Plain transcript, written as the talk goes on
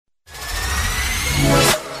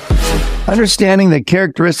Understanding the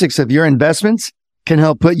characteristics of your investments can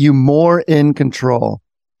help put you more in control.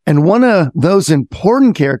 And one of those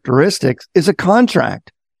important characteristics is a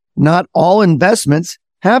contract. Not all investments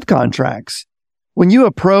have contracts. When you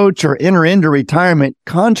approach or enter into retirement,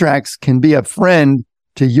 contracts can be a friend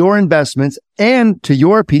to your investments and to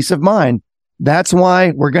your peace of mind. That's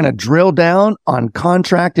why we're going to drill down on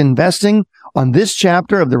contract investing on this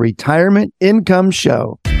chapter of the Retirement Income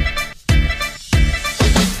Show.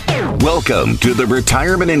 Welcome to the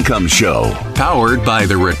Retirement Income Show, powered by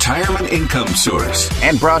the Retirement Income Source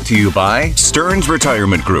and brought to you by Stearns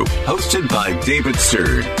Retirement Group, hosted by David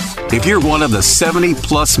Stearns. If you're one of the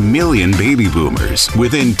 70+ million baby boomers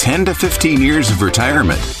within 10 to 15 years of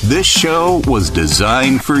retirement, this show was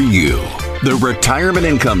designed for you. The Retirement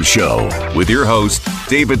Income Show with your host,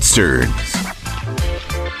 David Stearns.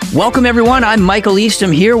 Welcome, everyone. I'm Michael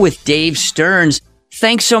Eastham here with Dave Stearns.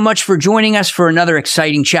 Thanks so much for joining us for another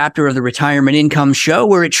exciting chapter of the Retirement Income Show,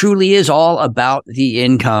 where it truly is all about the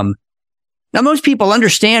income. Now, most people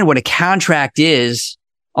understand what a contract is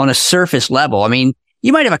on a surface level. I mean,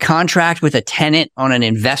 you might have a contract with a tenant on an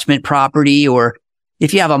investment property, or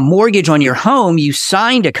if you have a mortgage on your home, you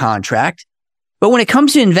signed a contract. But when it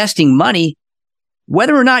comes to investing money,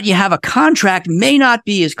 whether or not you have a contract may not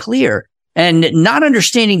be as clear. And not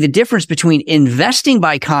understanding the difference between investing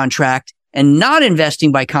by contract and not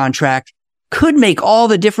investing by contract could make all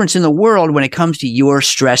the difference in the world when it comes to your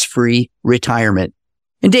stress-free retirement.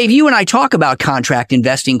 And Dave, you and I talk about contract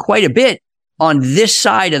investing quite a bit on this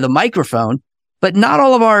side of the microphone, but not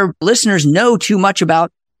all of our listeners know too much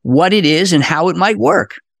about what it is and how it might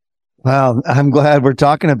work. Well, I'm glad we're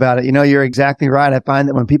talking about it. You know, you're exactly right. I find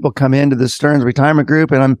that when people come into the Stearns Retirement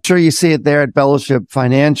Group, and I'm sure you see it there at Fellowship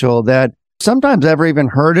Financial, that sometimes ever even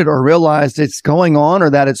heard it or realized it's going on or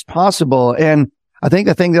that it's possible. And I think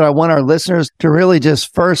the thing that I want our listeners to really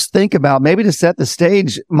just first think about, maybe to set the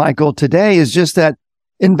stage, Michael, today is just that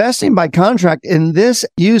investing by contract, in this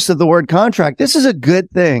use of the word contract, this is a good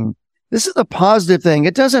thing. This is a positive thing.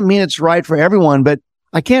 It doesn't mean it's right for everyone, but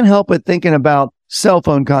I can't help but thinking about cell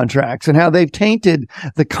phone contracts and how they've tainted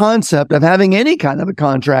the concept of having any kind of a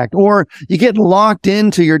contract, or you get locked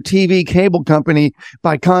into your TV cable company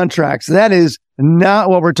by contracts. That is not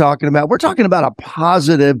what we're talking about. We're talking about a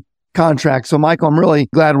positive contract. So, Michael, I'm really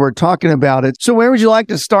glad we're talking about it. So where would you like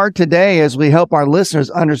to start today as we help our listeners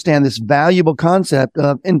understand this valuable concept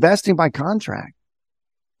of investing by contract?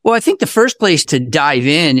 Well, I think the first place to dive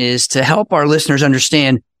in is to help our listeners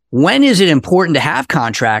understand, when is it important to have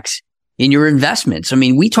contracts in your investments? I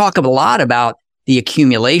mean, we talk a lot about the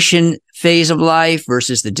accumulation phase of life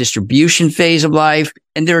versus the distribution phase of life.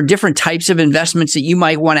 And there are different types of investments that you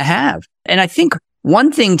might want to have. And I think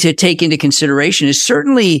one thing to take into consideration is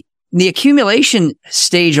certainly the accumulation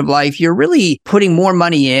stage of life. You're really putting more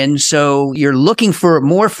money in. So you're looking for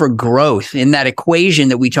more for growth in that equation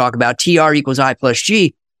that we talk about, TR equals I plus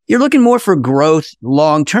G. You're looking more for growth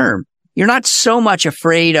long term. You're not so much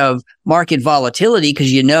afraid of market volatility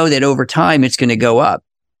because you know that over time it's going to go up.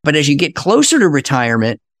 But as you get closer to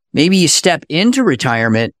retirement, maybe you step into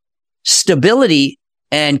retirement, stability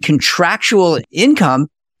and contractual income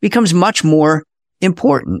becomes much more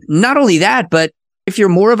important. Not only that, but if you're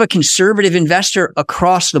more of a conservative investor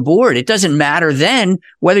across the board, it doesn't matter then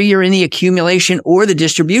whether you're in the accumulation or the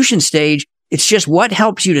distribution stage. It's just what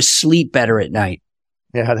helps you to sleep better at night.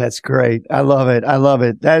 Yeah, that's great. I love it. I love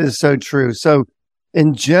it. That is so true. So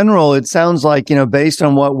in general, it sounds like, you know, based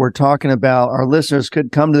on what we're talking about, our listeners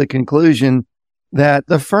could come to the conclusion that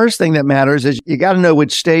the first thing that matters is you got to know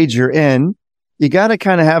which stage you're in. You got to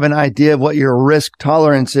kind of have an idea of what your risk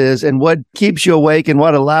tolerance is and what keeps you awake and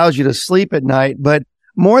what allows you to sleep at night. But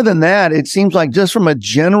more than that, it seems like just from a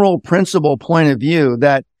general principle point of view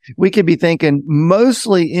that we could be thinking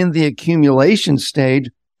mostly in the accumulation stage.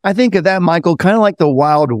 I think of that, Michael, kind of like the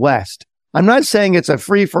Wild West. I'm not saying it's a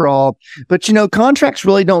free for all, but you know, contracts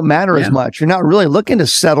really don't matter as much. You're not really looking to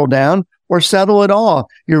settle down or settle at all.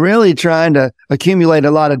 You're really trying to accumulate a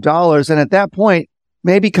lot of dollars. And at that point,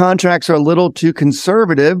 maybe contracts are a little too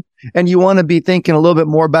conservative and you want to be thinking a little bit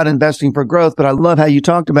more about investing for growth. But I love how you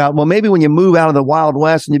talked about, well, maybe when you move out of the Wild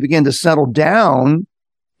West and you begin to settle down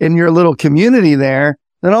in your little community there,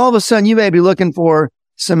 then all of a sudden you may be looking for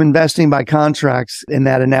some investing by contracts in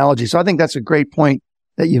that analogy. So I think that's a great point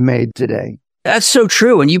that you made today. That's so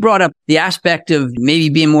true. And you brought up the aspect of maybe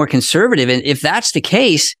being more conservative. And if that's the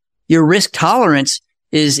case, your risk tolerance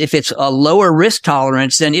is, if it's a lower risk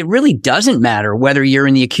tolerance, then it really doesn't matter whether you're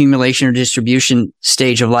in the accumulation or distribution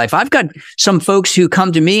stage of life. I've got some folks who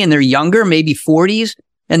come to me and they're younger, maybe 40s,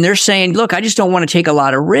 and they're saying, look, I just don't want to take a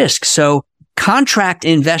lot of risk. So contract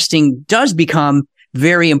investing does become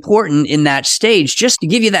very important in that stage, just to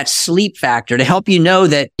give you that sleep factor, to help you know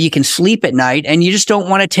that you can sleep at night and you just don't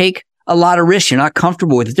want to take a lot of risks. You're not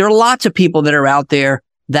comfortable with it. There are lots of people that are out there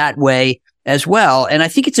that way as well. And I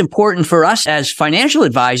think it's important for us as financial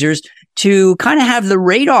advisors to kind of have the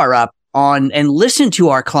radar up on and listen to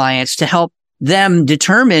our clients to help them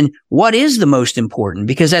determine what is the most important.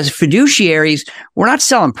 Because as fiduciaries, we're not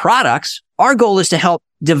selling products. Our goal is to help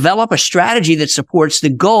develop a strategy that supports the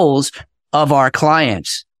goals of our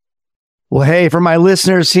clients. Well, hey, for my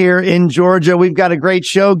listeners here in Georgia, we've got a great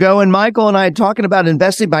show going. Michael and I are talking about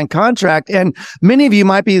investing by contract. And many of you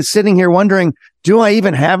might be sitting here wondering, do I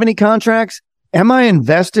even have any contracts? Am I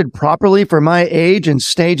invested properly for my age and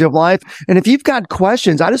stage of life? And if you've got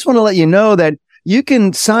questions, I just want to let you know that you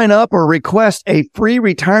can sign up or request a free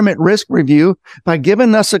retirement risk review by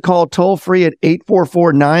giving us a call toll free at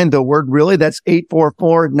 8449, the word really, that's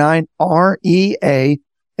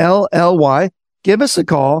 8449-REALLY. Give us a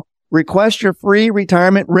call, request your free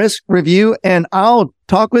retirement risk review, and I'll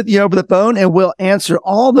talk with you over the phone and we'll answer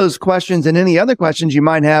all those questions and any other questions you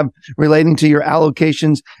might have relating to your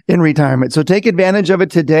allocations in retirement. So take advantage of it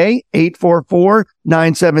today,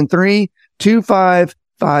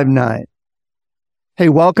 844-973-2559. Hey,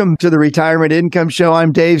 welcome to the Retirement Income Show.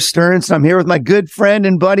 I'm Dave Stearns. I'm here with my good friend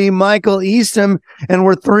and buddy, Michael Eastham, and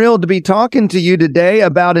we're thrilled to be talking to you today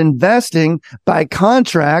about investing by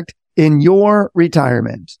contract in your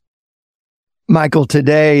retirement. Michael,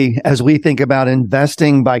 today, as we think about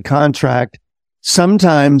investing by contract,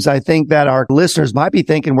 sometimes I think that our listeners might be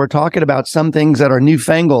thinking we're talking about some things that are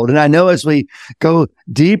newfangled. And I know as we go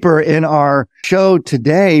deeper in our show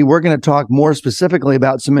today, we're going to talk more specifically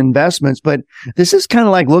about some investments. But this is kind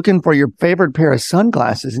of like looking for your favorite pair of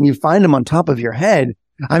sunglasses and you find them on top of your head.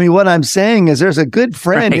 I mean, what I'm saying is there's a good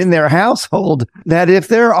friend in their household that if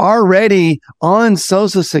they're already on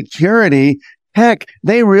Social Security, heck,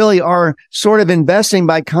 they really are sort of investing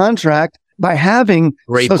by contract by having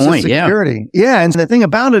Social Security. Yeah. And the thing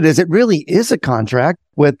about it is it really is a contract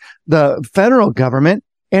with the federal government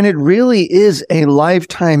and it really is a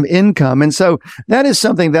lifetime income. And so that is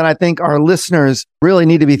something that I think our listeners really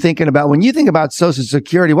need to be thinking about. When you think about Social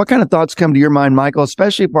Security, what kind of thoughts come to your mind, Michael,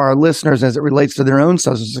 especially for our listeners as it relates to their own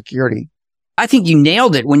Social Security? I think you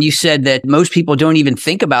nailed it when you said that most people don't even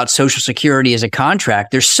think about Social Security as a contract.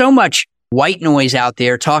 There's so much white noise out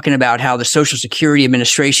there talking about how the Social Security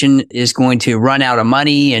Administration is going to run out of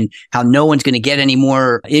money and how no one's going to get any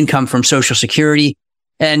more income from Social Security.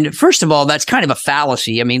 And first of all, that's kind of a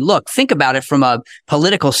fallacy. I mean, look, think about it from a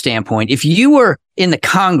political standpoint. If you were in the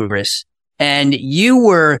Congress and you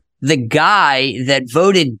were the guy that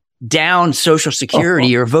voted down Social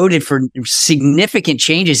Security or voted for significant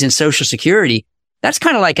changes in Social Security, that's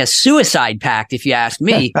kind of like a suicide pact, if you ask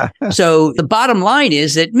me. So the bottom line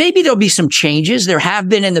is that maybe there'll be some changes. There have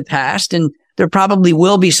been in the past, and there probably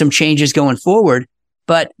will be some changes going forward.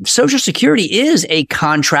 But Social Security is a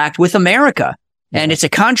contract with America, and it's a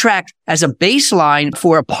contract as a baseline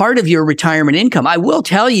for a part of your retirement income. I will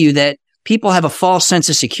tell you that people have a false sense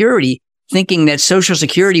of security, thinking that Social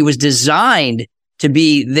Security was designed to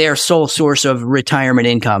be their sole source of retirement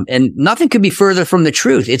income. And nothing could be further from the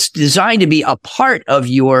truth. It's designed to be a part of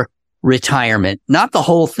your retirement, not the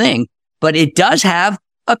whole thing, but it does have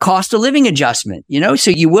a cost of living adjustment,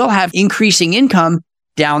 so you will have increasing income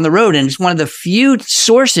down the road. And it's one of the few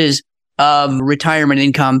sources of retirement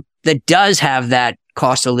income that does have that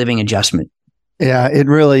cost of living adjustment. Yeah, it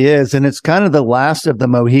really is. And it's kind of the last of the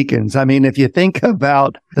Mohicans. I mean, if you think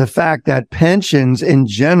about the fact that pensions in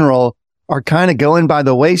general are kind of going by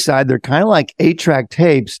the wayside. They're kind of like 8-track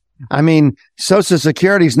tapes. I mean, Social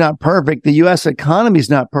Security is not perfect. The U.S. economy is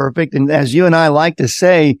not perfect. And as you and I like to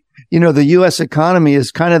say, the U.S. economy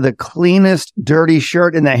is kind of the cleanest, dirty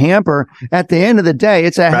shirt in the hamper. At the end of the day,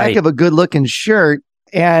 it's a heck of a good looking shirt.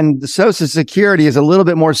 And the Social Security is a little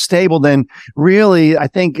bit more stable than really, I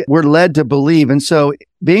think we're led to believe. And so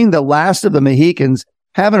being the last of the Mohicans,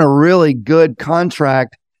 having a really good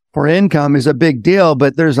contract for income is a big deal,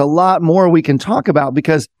 but there's a lot more we can talk about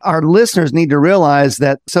because our listeners need to realize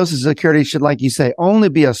that Social Security should, like you say, only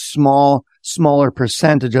be a smaller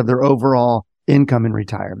percentage of their overall income in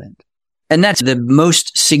retirement. And that's the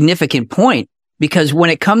most significant point, because when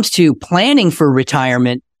it comes to planning for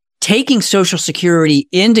retirement, taking Social Security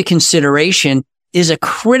into consideration is a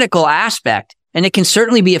critical aspect, and it can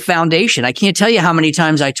certainly be a foundation. I can't tell you how many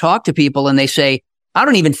times I talk to people and they say, I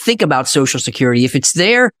don't even think about Social Security. If it's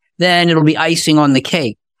there, then it'll be icing on the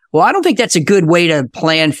cake. Well, I don't think that's a good way to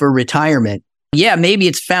plan for retirement. Yeah, maybe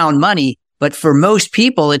it's found money, but for most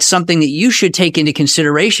people, it's something that you should take into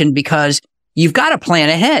consideration because you've got to plan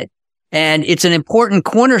ahead. And it's an important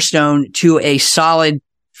cornerstone to a solid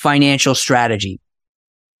financial strategy.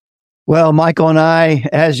 Well, Michael and I,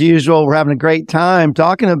 as usual, we're having a great time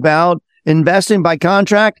talking about investing by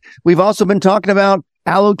contract. We've also been talking about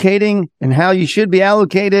allocating and how you should be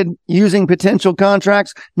allocated using potential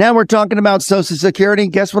contracts. Now we're talking about Social Security.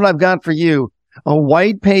 Guess what I've got for you? A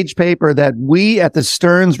white page paper that we at the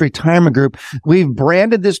Stearns Retirement Group, we've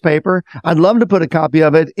branded this paper. I'd love to put a copy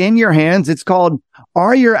of it in your hands. It's called,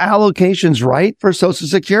 Are Your Allocations Right for Social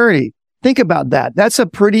Security? Think about that. That's a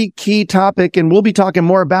pretty key topic, and we'll be talking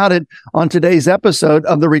more about it on today's episode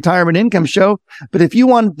of the Retirement Income Show. But if you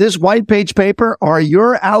want this white page paper, Are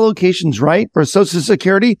Your Allocations Right for Social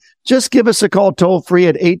Security? Just give us a call toll free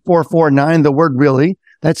at 844-9, the word really.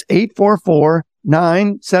 That's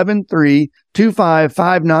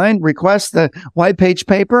 844-973-2559. Request the white page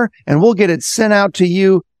paper, and we'll get it sent out to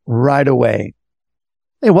you right away.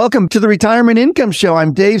 Hey, welcome to the Retirement Income Show.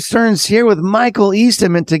 I'm Dave Stearns here with Michael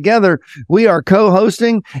Eastham, and together we are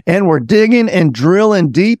co-hosting, and we're digging and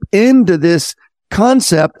drilling deep into this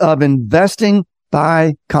concept of investing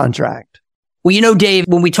by contract. Well, Dave,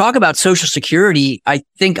 when we talk about Social Security, I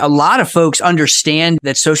think a lot of folks understand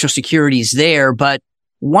that Social Security is there, but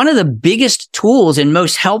one of the biggest tools and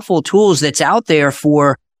most helpful tools that's out there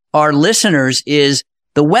for our listeners is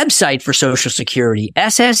the website for Social Security,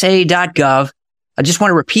 ssa.gov. I just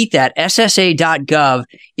want to repeat that, ssa.gov.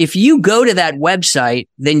 If you go to that website,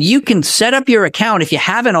 then you can set up your account if you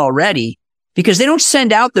haven't already, because they don't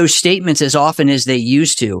send out those statements as often as they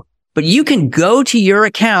used to. But you can go to your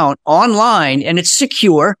account online and it's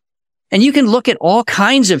secure, and you can look at all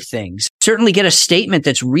kinds of things. Certainly get a statement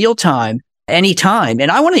that's real time, anytime.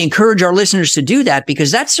 And I want to encourage our listeners to do that,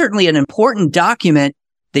 because that's certainly an important document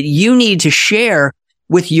that you need to share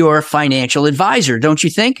with your financial advisor, don't you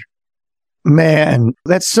think? Man,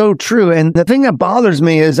 that's so true. And the thing that bothers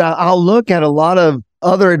me is I'll look at a lot of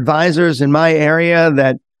other advisors in my area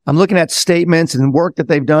that I'm looking at statements and work that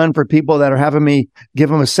they've done for people that are having me give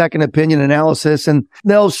them a second opinion analysis. And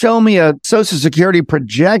they'll show me a Social Security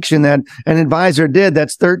projection that an advisor did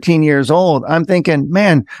that's 13 years old. I'm thinking,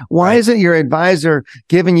 man, why isn't your advisor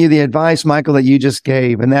giving you the advice, Michael, that you just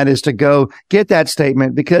gave? And that is to go get that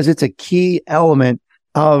statement, because it's a key element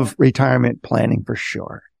of retirement planning for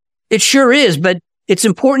sure. It sure is, but it's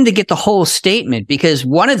important to get the whole statement, because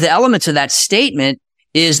one of the elements of that statement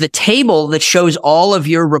is the table that shows all of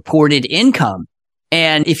your reported income.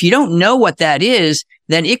 And if you don't know what that is,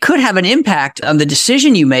 then it could have an impact on the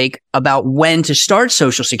decision you make about when to start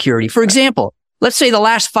Social Security. For example, let's say the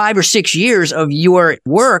last 5 or 6 years of your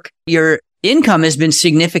work, your income has been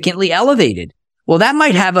significantly elevated. Well, that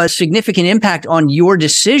might have a significant impact on your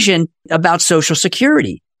decision about Social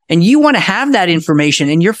Security. And you want to have that information,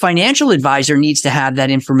 and your financial advisor needs to have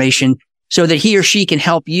that information so that he or she can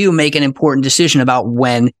help you make an important decision about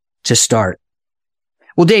when to start.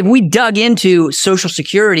 Well, Dave, we dug into Social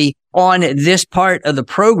Security on this part of the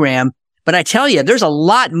program, but I tell you, there's a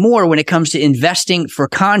lot more when it comes to investing for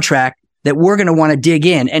contract that we're going to want to dig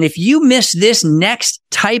in. And if you miss this next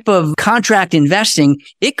type of contract investing,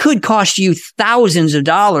 it could cost you thousands of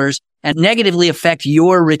dollars and negatively affect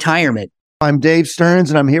your retirement. I'm Dave Stearns,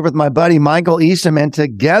 and I'm here with my buddy Michael Eastham, and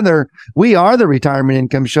together we are the Retirement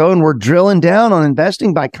Income Show, and we're drilling down on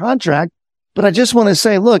investing by contract. But I just want to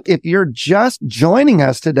say, look, if you're just joining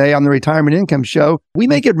us today on the Retirement Income Show, we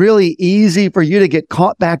make it really easy for you to get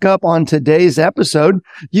caught back up on today's episode.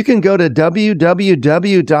 You can go to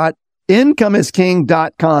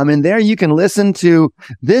www.incomeisking.com, and there you can listen to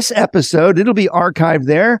this episode. It'll be archived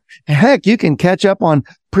there. Heck, you can catch up on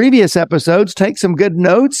previous episodes, take some good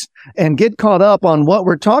notes, and get caught up on what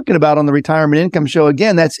we're talking about on the Retirement Income Show.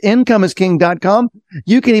 Again, that's incomeisking.com.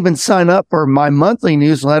 You can even sign up for my monthly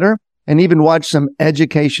newsletter and even watch some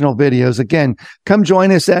educational videos. Again, come join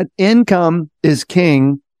us at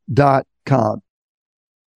incomeisking.com.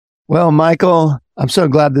 Well, Michael, I'm so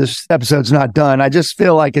glad this episode's not done. I just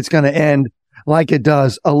feel like it's going to end like it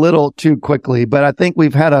does a little too quickly, but I think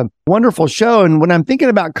we've had a wonderful show. And when I'm thinking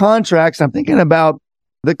about contracts, I'm thinking about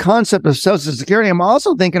the concept of Social Security. I'm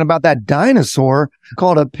also thinking about that dinosaur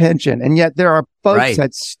called a pension. And yet there are folks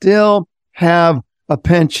that still have a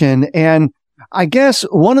pension. And I guess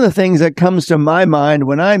one of the things that comes to my mind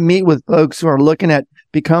when I meet with folks who are looking at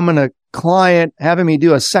becoming a client, having me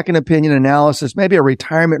do a second opinion analysis, maybe a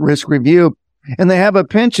retirement risk review, and they have a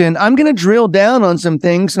pension, I'm going to drill down on some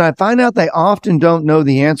things, and I find out they often don't know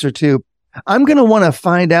the answer to. I'm going to want to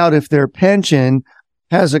find out if their pension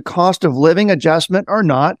has a cost of living adjustment or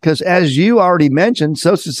not, because as you already mentioned,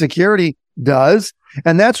 Social Security does.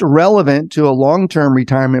 And that's relevant to a long-term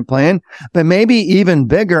retirement plan, but maybe even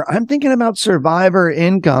bigger. I'm thinking about survivor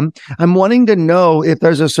income. I'm wanting to know if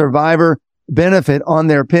there's a survivor benefit on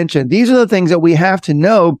their pension. These are the things that we have to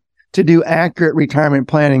know to do accurate retirement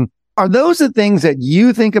planning. Are those the things that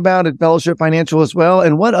you think about at Fellowship Financial as well?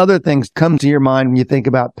 And what other things come to your mind when you think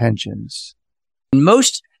about pensions?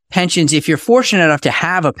 Most pensions, if you're fortunate enough to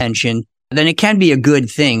have a pension, then it can be a good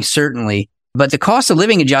thing, certainly. But the cost of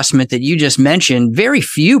living adjustment that you just mentioned, very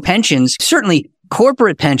few pensions, certainly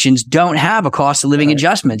corporate pensions, don't have a cost of living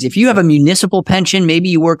adjustments. If you have a municipal pension, maybe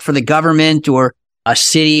you work for the government or a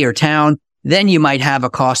city or town, then you might have a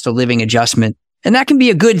cost of living adjustment. And that can be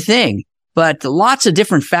a good thing. But lots of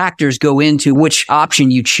different factors go into which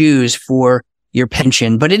option you choose for your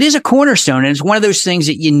pension. But it is a cornerstone, and it's one of those things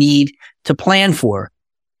that you need to plan for.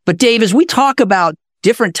 But Dave, as we talk about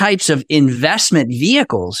different types of investment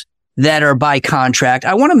vehicles that are by contract,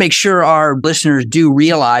 I want to make sure our listeners do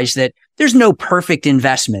realize that there's no perfect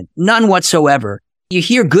investment, none whatsoever. You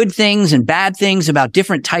hear good things and bad things about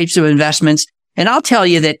different types of investments. And I'll tell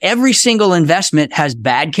you that every single investment has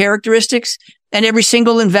bad characteristics and every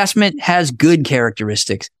single investment has good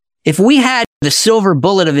characteristics. If we had the silver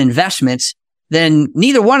bullet of investments, then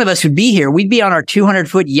neither one of us would be here. We'd be on our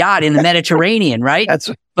 200-foot yacht in the Mediterranean, right?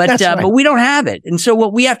 But we don't have it. And so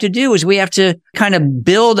what we have to do is we have to kind of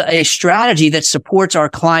build a strategy that supports our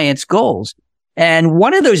clients' goals. And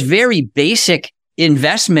one of those very basic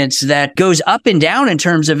investments that goes up and down in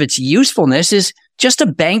terms of its usefulness is just a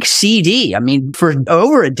bank CD. I mean, for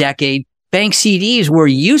over a decade, bank CDs were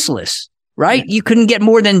useless, right? You couldn't get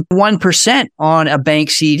more than 1% on a bank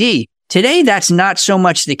CD. Today, that's not so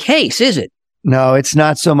much the case, is it? No, it's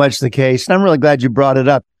not so much the case. And I'm really glad you brought it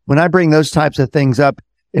up. When I bring those types of things up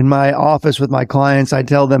in my office with my clients, I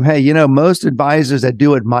tell them, hey, you know, most advisors that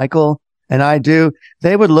do what Michael and I do,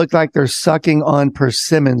 they would look like they're sucking on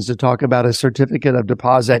persimmons to talk about a certificate of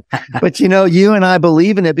deposit. But, you know, you and I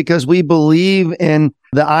believe in it because we believe in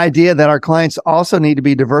the idea that our clients also need to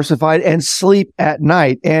be diversified and sleep at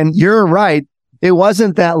night. And you're right. It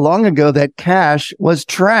wasn't that long ago that cash was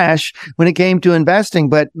trash when it came to investing.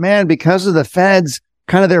 But man, because of the Fed's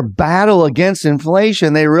kind of their battle against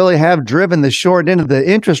inflation, they really have driven the short end of the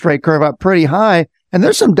interest rate curve up pretty high. And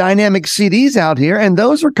there's some dynamic CDs out here, and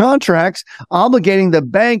those are contracts obligating the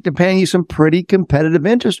bank to pay you some pretty competitive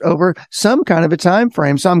interest over some kind of a time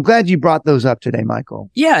frame. So I'm glad you brought those up today, Michael.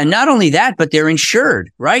 Yeah, and not only that, but they're insured,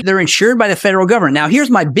 right? They're insured by the federal government. Now, here's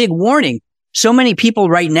my big warning. So many people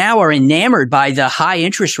right now are enamored by the high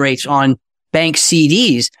interest rates on bank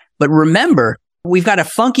CDs. But remember, we've got a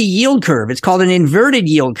funky yield curve. It's called an inverted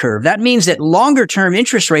yield curve. That means that longer term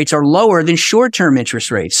interest rates are lower than short term interest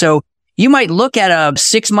rates. So you might look at a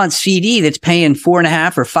 6-month CD that's paying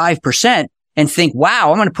 4.5% or 5% and think,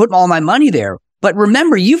 wow, I'm going to put all my money there. But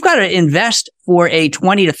remember, you've got to invest for a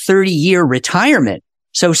 20 to 30 year retirement.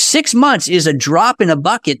 So 6 months is a drop in a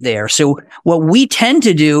bucket there. So what we tend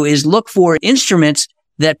to do is look for instruments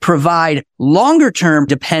that provide longer term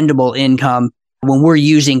dependable income when we're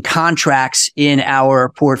using contracts in our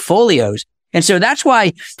portfolios. And so that's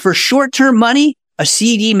why for short term money, a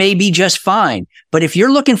CD may be just fine. But if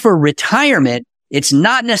you're looking for retirement, it's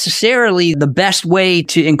not necessarily the best way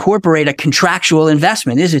to incorporate a contractual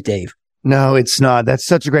investment, is it, Dave? No, it's not. That's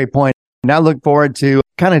such a great point. And I look forward to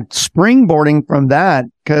kind of springboarding from that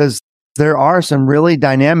because there are some really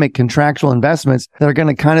dynamic contractual investments that are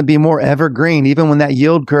going to kind of be more evergreen, even when that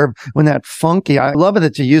yield curve, when that funky, I love it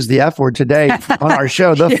that you use the F word today on our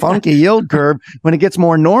show, the funky yield curve, when it gets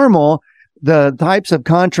more normal, the types of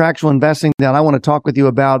contractual investing that I want to talk with you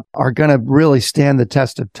about are going to really stand the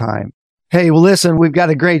test of time. Hey, well, listen, we've got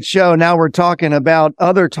a great show. Now we're talking about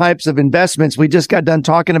other types of investments. We just got done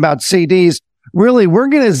talking about CDs. Really, we're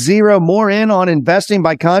going to zero more in on investing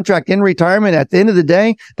by contract in retirement. At the end of the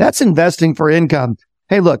day, that's investing for income.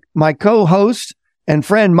 Hey, look, my co-host and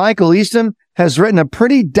friend Michael Easton has written a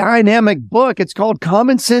pretty dynamic book. It's called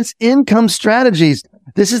Common Sense Income Strategies.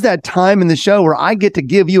 This is that time in the show where I get to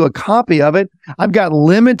give you a copy of it. I've got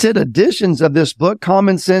limited editions of this book,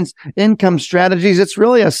 Common Sense Income Strategies. It's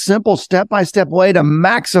really a simple step-by-step way to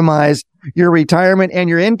maximize your retirement and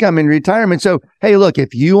your income in retirement. So, hey, look,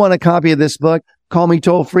 if you want a copy of this book, call me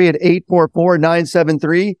toll free at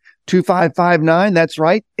 844-973-2559. That's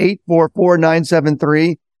right,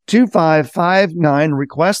 844-973-2559.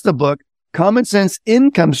 Request the book, Common Sense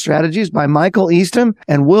Income Strategies by Michael Easton,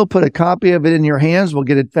 and we'll put a copy of it in your hands. We'll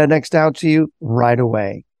get it FedExed out to you right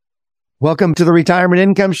away. Welcome to the Retirement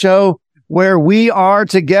Income Show, where we are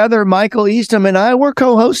together. Michael Easton and I, we're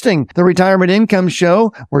co-hosting the Retirement Income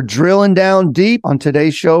Show. We're drilling down deep on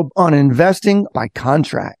today's show on investing by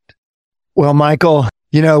contract. Well, Michael,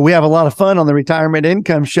 we have a lot of fun on the Retirement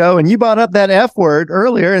Income Show, and you brought up that F word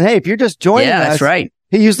earlier. And hey, if you're just joining us, that's right.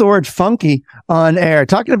 He used the word funky on air,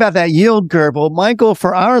 talking about that yield curve. Well, Michael,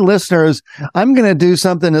 for our listeners, I'm going to do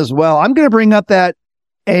something as well. I'm going to bring up that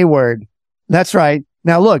A word. That's right.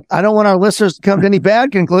 Now, look, I don't want our listeners to come to any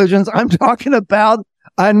bad conclusions. I'm talking about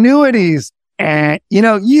annuities. And,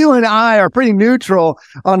 you and I are pretty neutral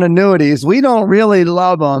on annuities. We don't really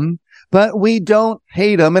love them, but we don't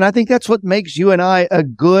hate them. And I think that's what makes you and I a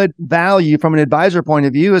good value from an advisor point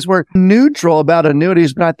of view, is we're neutral about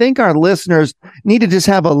annuities. But I think our listeners need to just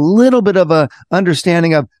have a little bit of a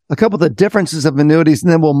understanding of a couple of the differences of annuities,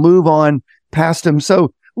 and then we'll move on past them.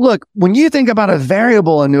 So look, when you think about a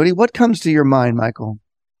variable annuity, what comes to your mind, Michael?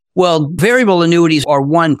 Well, variable annuities are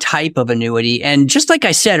one type of annuity. And just like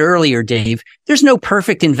I said earlier, Dave, there's no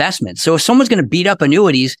perfect investment. So if someone's going to beat up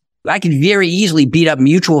annuities, I could very easily beat up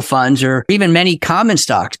mutual funds or even many common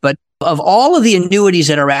stocks. But of all of the annuities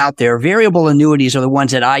that are out there, variable annuities are the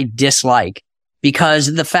ones that I dislike because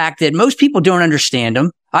of the fact that most people don't understand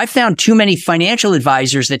them. I've found too many financial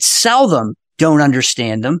advisors that sell them don't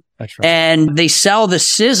understand them. That's right. And they sell the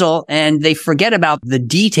sizzle and they forget about the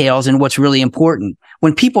details and what's really important.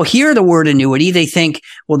 When people hear the word annuity, they think,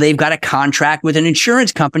 well, they've got a contract with an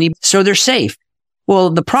insurance company, so they're safe.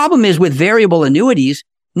 Well, the problem is with variable annuities,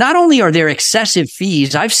 not only are there excessive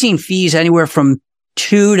fees, I've seen fees anywhere from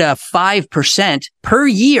 2 to 5% per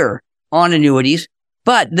year on annuities,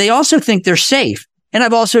 but they also think they're safe. And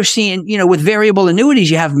I've also seen, with variable annuities,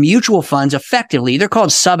 you have mutual funds effectively. They're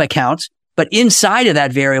called sub-accounts, but inside of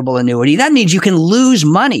that variable annuity, that means you can lose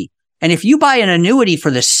money. And if you buy an annuity for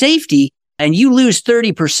the safety and you lose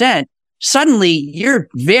 30%, suddenly you're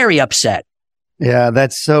very upset. Yeah,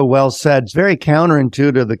 that's so well said. It's very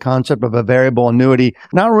counterintuitive to the concept of a variable annuity.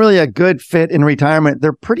 Not really a good fit in retirement.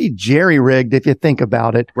 They're pretty jerry-rigged if you think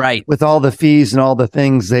about it. Right. With all the fees and all the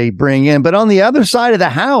things they bring in. But on the other side of the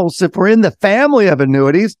house, if we're in the family of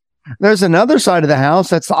annuities, there's another side of the house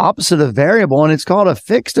that's the opposite of variable, and it's called a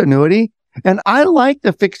fixed annuity. And I like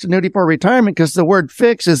the fixed annuity for retirement because the word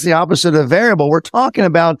fixed is the opposite of variable. We're talking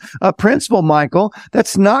about a principal, Michael,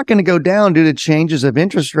 that's not going to go down due to changes of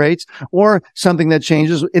interest rates or something that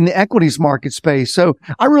changes in the equities market space. So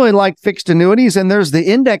I really like fixed annuities, and there's the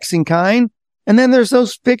indexing kind, and then there's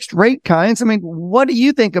those fixed rate kinds. I mean, what do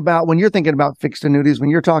you think about when you're thinking about fixed annuities, when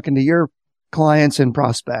you're talking to your clients and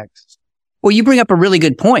prospects? Well, you bring up a really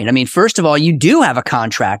good point. I mean, first of all, you do have a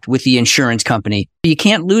contract with the insurance company. You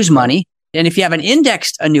can't lose money. And if you have an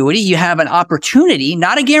indexed annuity, you have an opportunity,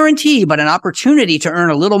 not a guarantee, but an opportunity to earn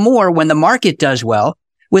a little more when the market does well.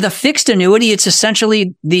 With a fixed annuity, it's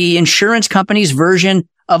essentially the insurance company's version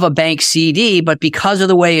of a bank CD. But because of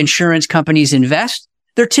the way insurance companies invest,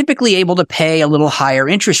 they're typically able to pay a little higher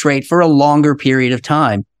interest rate for a longer period of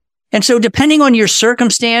time. And so depending on your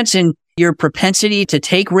circumstance and your propensity to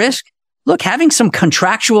take risk, look, having some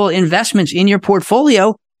contractual investments in your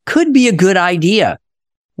portfolio could be a good idea.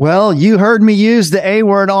 Well, you heard me use the A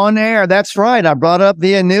word on air. That's right. I brought up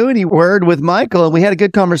the annuity word with Michael, and we had a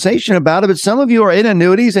good conversation about it. But some of you are in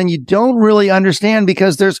annuities and you don't really understand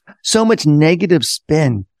because there's so much negative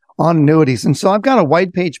spin on annuities. And so I've got a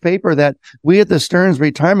white page paper that we at the Stearns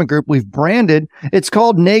Retirement Group, we've branded. It's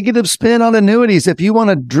called Negative Spin on Annuities. If you want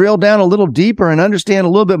to drill down a little deeper and understand a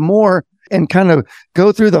little bit more and kind of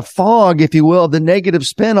go through the fog, if you will, of the negative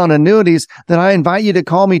spin on annuities, then I invite you to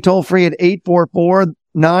call me toll free at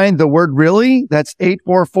 844-9, the word really. That's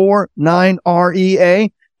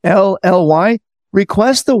 844-9-REALLY.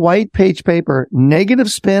 Request the white page paper, Negative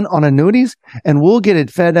Spin on Annuities, and we'll get it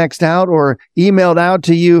FedExed out or emailed out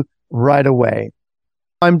to you right away.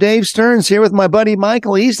 I'm Dave Stearns here with my buddy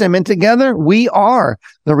Michael Eastham, and together we are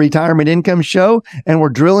the Retirement Income Show, and we're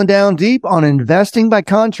drilling down deep on investing by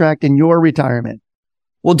contract in your retirement.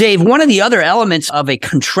 Well, Dave, one of the other elements of a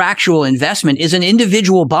contractual investment is an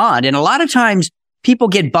individual bond. And a lot of times people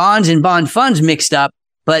get bonds and bond funds mixed up,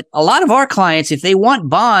 but a lot of our clients, if they want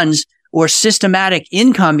bonds or systematic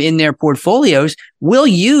income in their portfolios, will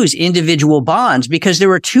use individual bonds because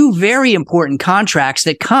there are two very important contracts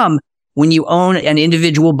that come when you own an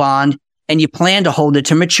individual bond and you plan to hold it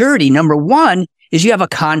to maturity. Number one is you have a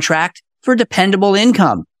contract for dependable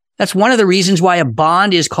income. That's one of the reasons why a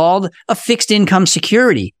bond is called a fixed income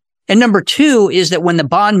security. And number two is that when the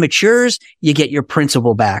bond matures, you get your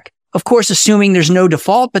principal back. Of course, assuming there's no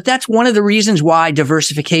default, but that's one of the reasons why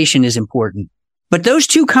diversification is important. But those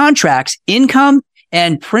two contracts, income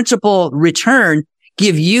and principal return,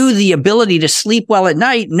 give you the ability to sleep well at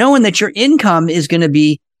night, knowing that your income is going to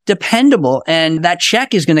be dependable and that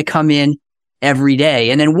check is going to come in every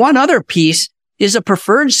day. And then one other piece is a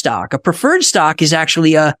preferred stock. A preferred stock is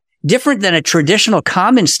actually a different than a traditional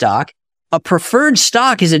common stock. A preferred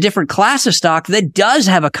stock is a different class of stock that does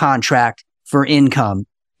have a contract for income.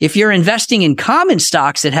 If you're investing in common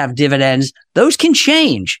stocks that have dividends, those can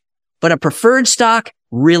change, but a preferred stock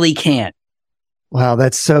really can't. Wow,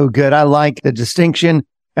 that's so good. I like the distinction,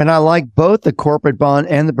 and I like both the corporate bond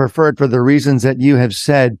and the preferred for the reasons that you have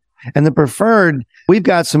said. And the preferred, we've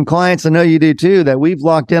got some clients, I know you do too, that we've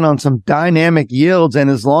locked in on some dynamic yields. And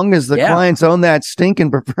as long as the clients own that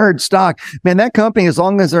stinking preferred stock, man, that company, as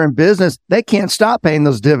long as they're in business, they can't stop paying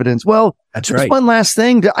those dividends. Well, that's just right. One last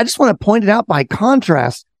thing. I just want to point it out by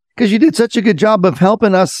contrast, because you did such a good job of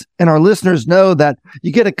helping us and our listeners know that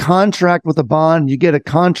you get a contract with a bond, you get a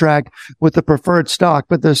contract with the preferred stock.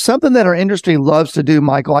 But there's something that our industry loves to do,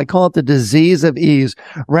 Michael. I call it the disease of ease.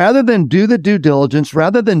 Rather than do the due diligence,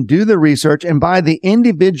 rather than do the research and buy the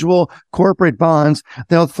individual corporate bonds,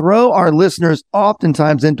 they'll throw our listeners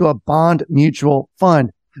oftentimes into a bond mutual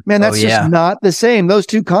fund. Man, that's just not the same. Those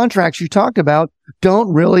two contracts you talked about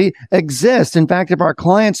don't really exist. In fact, if our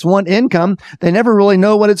clients want income, they never really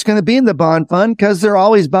know what it's going to be in the bond fund because they're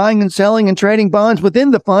always buying and selling and trading bonds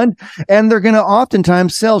within the fund. And they're going to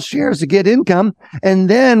oftentimes sell shares to get income. And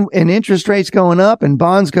then in interest rates going up and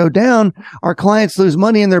bonds go down, our clients lose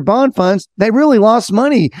money in their bond funds. They really lost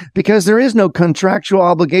money because there is no contractual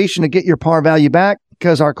obligation to get your par value back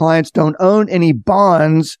because our clients don't own any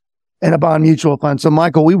bonds and a bond mutual fund. So,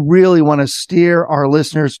 Michael, we really want to steer our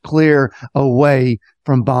listeners clear away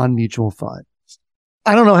from bond mutual funds.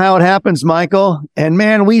 I don't know how it happens, Michael. And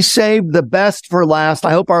man, we saved the best for last.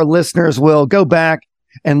 I hope our listeners will go back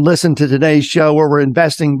and listen to today's show where we're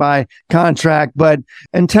investing by contract. But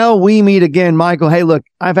until we meet again, Michael, hey, look,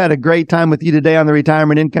 I've had a great time with you today on the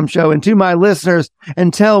Retirement Income Show. And to my listeners,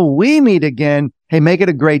 until we meet again, hey, make it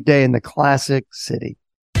a great day in the Classic City.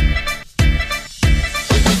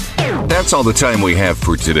 That's all the time we have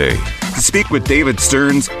for today. To speak with David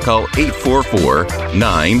Stearns, call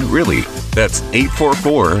 844-9-REALLY. That's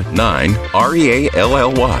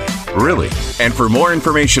 844-9-REALLY. Really. And for more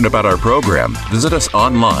information about our program, visit us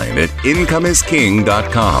online at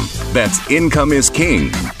incomeisking.com. That's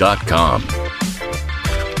incomeisking.com.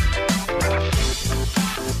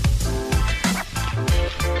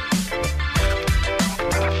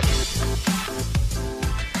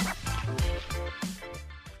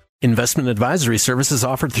 Investment advisory services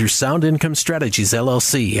offered through Sound Income Strategies,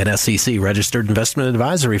 LLC, an SEC-registered investment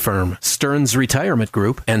advisory firm. Stearns Retirement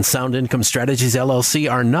Group and Sound Income Strategies, LLC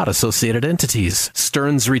are not associated entities.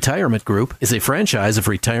 Stearns Retirement Group is a franchise of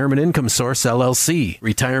Retirement Income Source, LLC.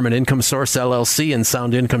 Retirement Income Source, LLC and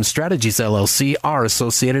Sound Income Strategies, LLC are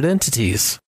associated entities.